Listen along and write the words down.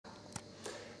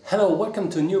Hello, welcome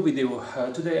to a new video.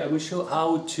 Today I will show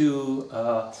how to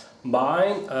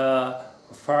bind a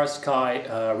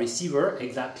FrSky receiver,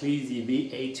 exactly the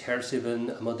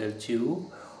V8R7 Model 2,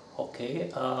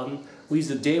 okay, with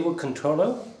the Devo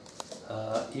controller,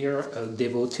 here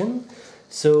Devo TX.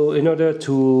 So in order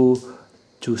to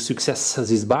success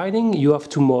this binding, you have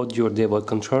to mod your Devo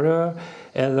controller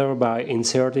either by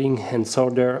inserting and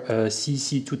solder a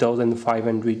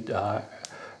CC2500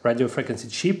 radio frequency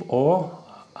chip, or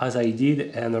as I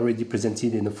did and already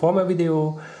presented in a former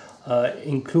video,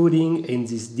 including in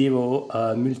this Devo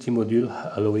multi-module,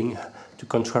 allowing to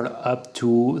control up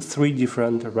to 3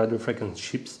 different radio frequency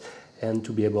chips and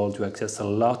to be able to access a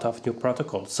lot of new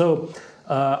protocols. So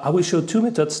I will show 2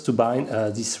 methods to bind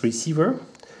this receiver.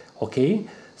 Okay,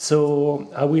 so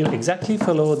I will exactly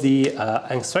follow the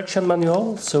instruction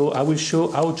manual. So I will show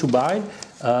how to bind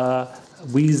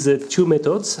with 2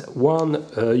 methods. One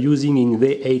using in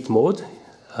V8 mode,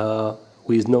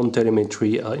 with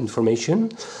non-telemetry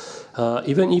information.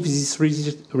 Even if this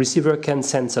receiver can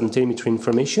send some telemetry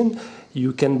information,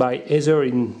 you can buy either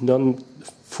in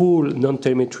full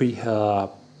non-telemetry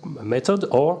method,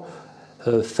 or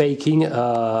faking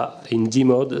in D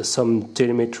mode some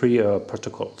telemetry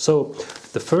protocol. So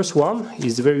the first one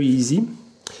is very easy.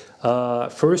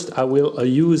 First I will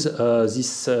use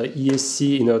this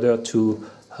ESC in order to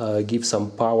give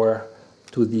some power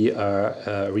to the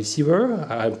receiver.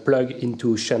 I plug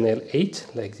into channel 8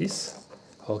 like this.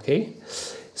 Okay,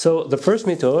 so the first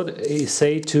method is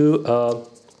say to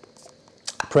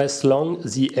press long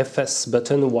the FS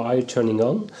button while turning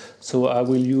on. So I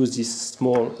will use this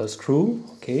small screw,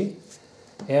 okay,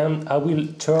 and I will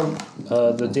turn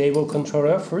the Devo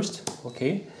controller first,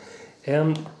 okay,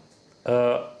 and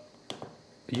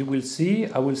you will see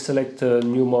I will select a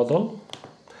new model,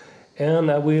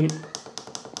 and I will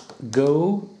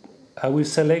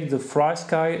select the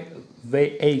FrSky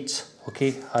V8,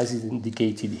 okay, as is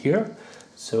indicated here.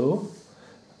 So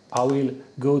I will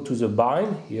go to the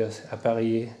bind, yes,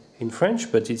 appareil in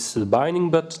French, but it's the binding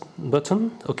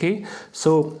button, okay.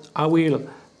 So I will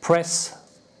press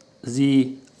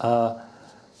the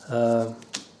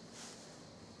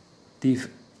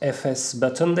FS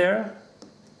button there,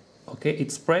 okay,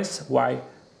 it's pressed while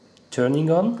turning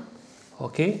on,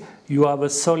 okay. You have a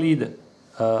solid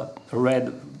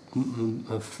red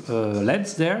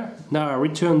LEDs there. Now I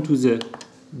return to the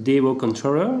Devo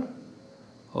controller,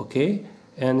 okay,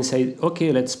 and say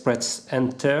okay, let's press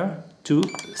enter to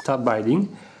start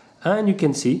binding, and you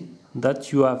can see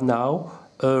that you have now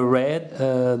a red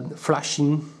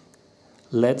flashing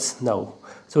LEDs now.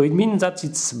 So it means that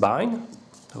it's bind,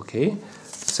 okay.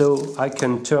 So I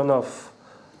can turn off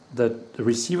the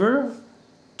receiver,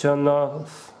 turn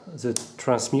off the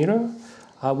transmitter.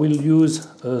 I will use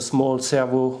a small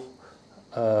servo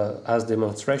as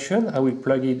demonstration. I will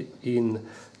plug it in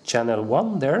channel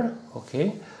 1 there,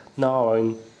 okay. Now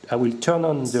I will turn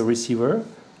on the receiver,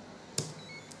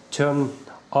 turn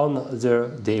on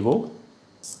the Devo,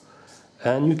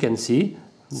 and you can see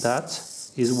that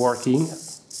is working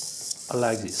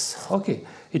like this. Okay,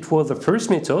 it was the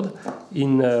first method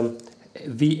in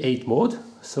V8 mode.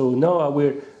 So now I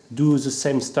will do the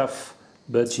same stuff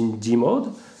but in D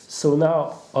mode. So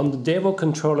now on the Devo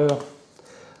controller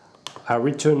I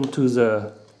return to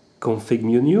the config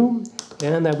menu,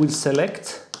 and I will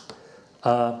select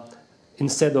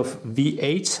instead of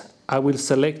V8 I will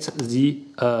select the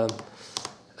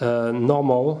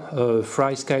normal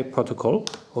FrSky protocol,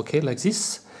 okay, like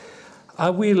this. I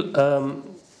will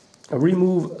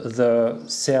remove the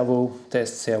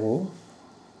test servo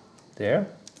there,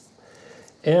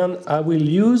 and I will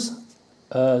use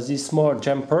this small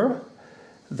jumper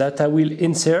that I will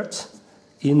insert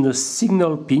in the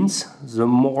signal pins, the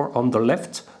more on the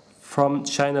left, from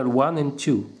channel 1 and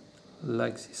 2,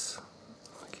 like this.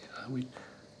 Okay, I will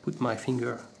put my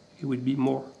finger, it will be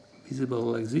more visible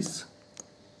like this.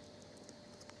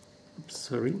 Oops,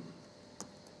 sorry.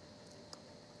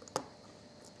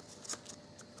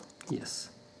 Yes.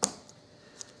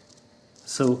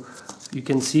 So you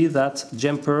can see that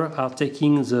jumper are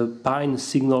taking the pine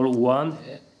signal 1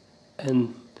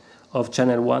 and of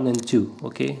channel 1 and 2,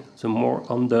 okay, the more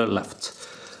on the left.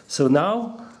 So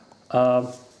now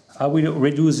I will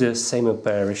redo the same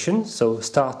operation. So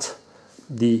start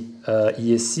the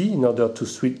ESC in order to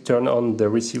turn on the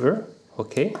receiver,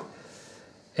 okay,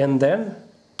 and then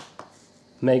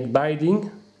make binding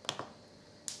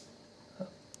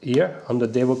here on the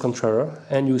Devo controller,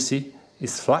 and you see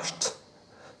it's flashed,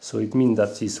 so it means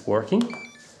that it's working,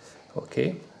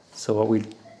 okay. So I will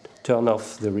turn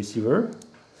off the receiver,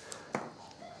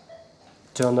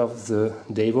 turn off the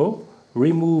Devo,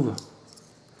 remove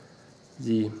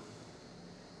the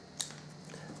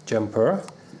jumper,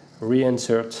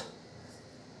 reinsert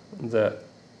the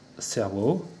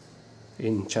servo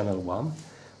in channel 1,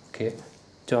 okay,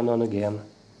 turn on again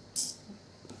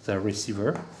the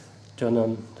receiver, turn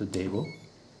on the Devo,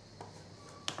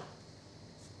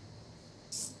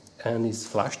 and it's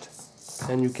flashed,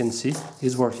 and you can see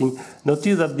it's working.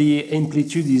 Notice that the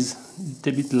amplitude is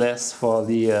a bit less for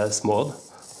the mode.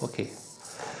 Okay.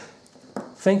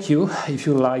 Thank you. If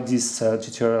you like this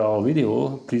tutorial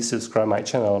video, please subscribe my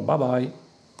channel. Bye bye.